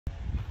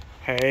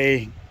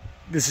Hey,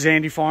 this is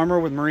Andy Farmer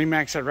with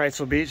MarineMax at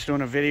Wrightsville Beach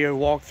doing a video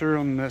walkthrough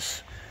on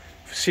this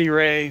Sea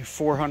Ray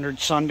 400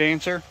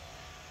 Sundancer.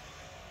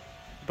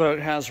 Boat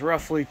has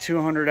roughly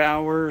 200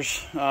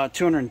 hours,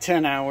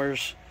 210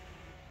 hours.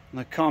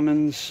 The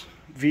Cummins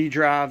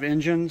V-Drive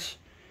engines.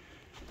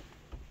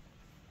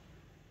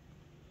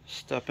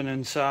 Stepping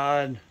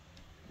inside.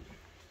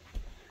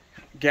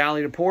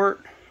 Galley to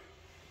port.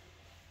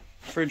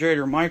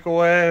 Refrigerator,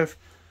 microwave.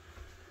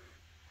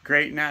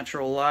 Great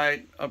natural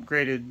light,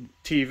 upgraded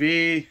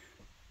TV,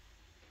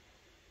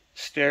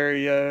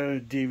 stereo,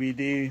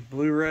 DVD,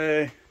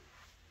 Blu-ray,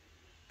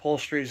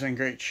 upholstery's in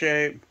great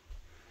shape.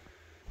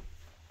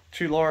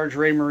 2 large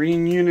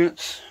Raymarine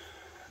units.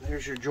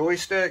 There's your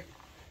joystick,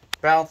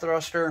 bow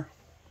thruster,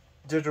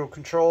 digital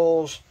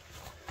controls,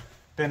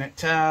 Bennett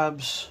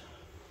tabs,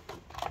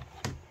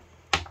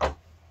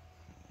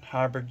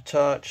 hybrid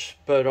touch,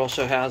 but it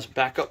also has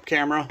backup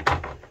camera,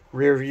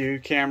 rear view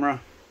camera,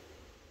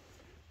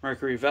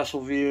 Mercury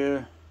vessel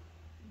view,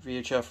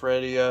 VHF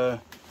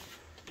radio,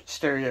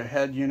 stereo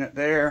head unit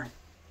there.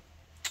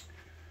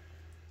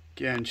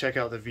 Again, check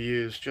out the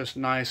views, just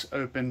nice,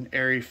 open,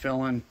 airy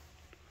feeling.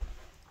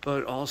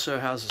 But also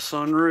has a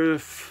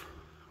sunroof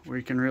where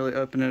you can really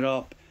open it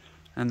up.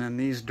 And then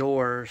these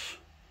doors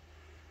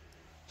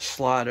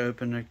slide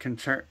open. It can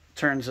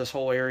turns this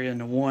whole area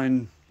into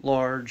one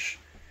large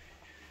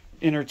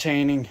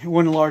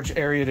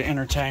area to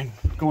entertain.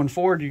 Going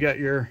forward, you got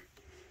your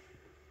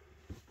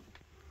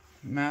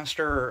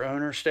master or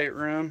owner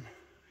stateroom.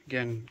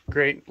 Again,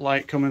 great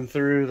light coming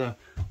through the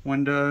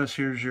windows.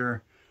 Here's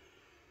your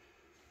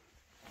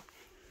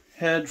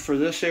head for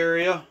this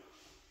area.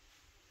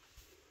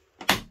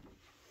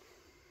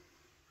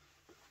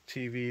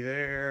 TV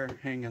there,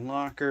 hanging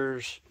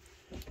lockers.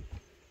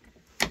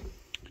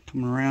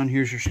 Coming around,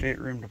 here's your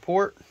stateroom to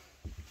port.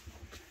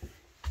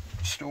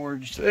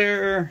 Storage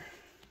there.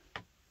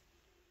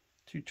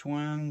 2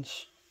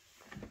 twins.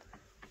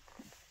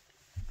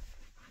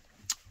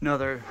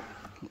 Another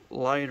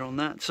light on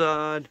that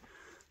side,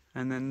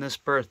 and then this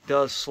berth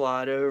does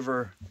slide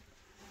over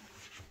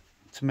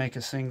to make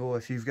a single.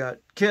 If you've got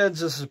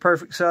kids, this is a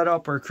perfect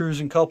setup, or a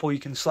cruising couple, you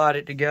can slide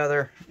it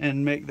together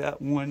and make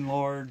that one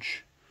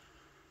large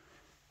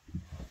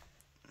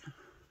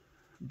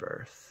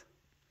berth.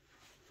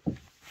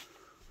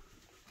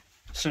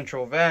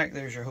 Central vac,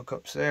 there's your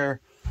hookups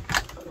there.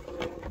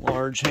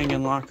 Large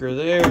hanging locker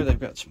there. They've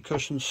got some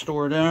cushions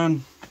stored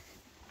in.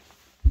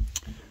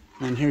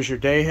 And here's your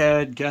day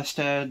head, guest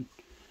head.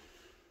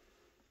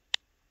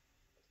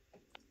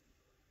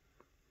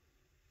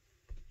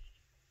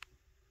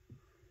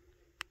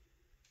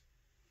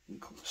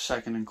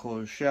 Second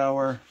enclosed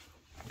shower.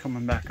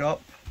 Coming back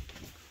up.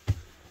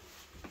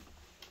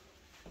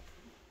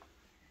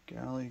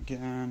 Galley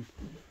again.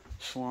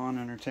 Salon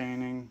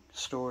entertaining.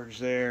 Storage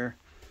there.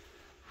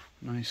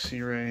 Nice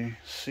Sea Ray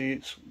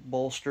seats,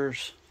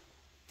 bolsters.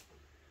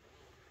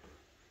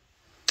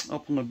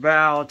 Up on the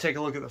bow, I'll take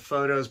a look at the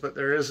photos, but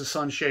there is a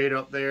sunshade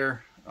up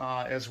there,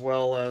 as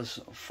well as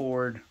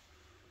forward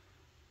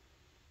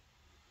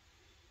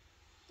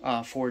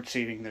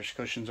seating. There's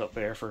cushions up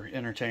there for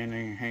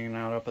entertaining and hanging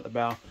out up at the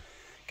bow.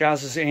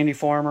 Guys, this is Andy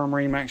Farmer,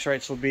 MarineMax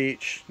Wrightsville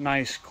Beach.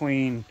 Nice,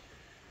 clean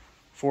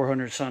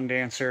 400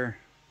 Sundancer.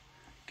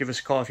 Give us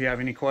a call if you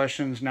have any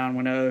questions,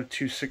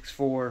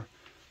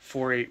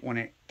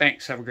 910-264-4818.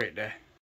 Thanks, have a great day.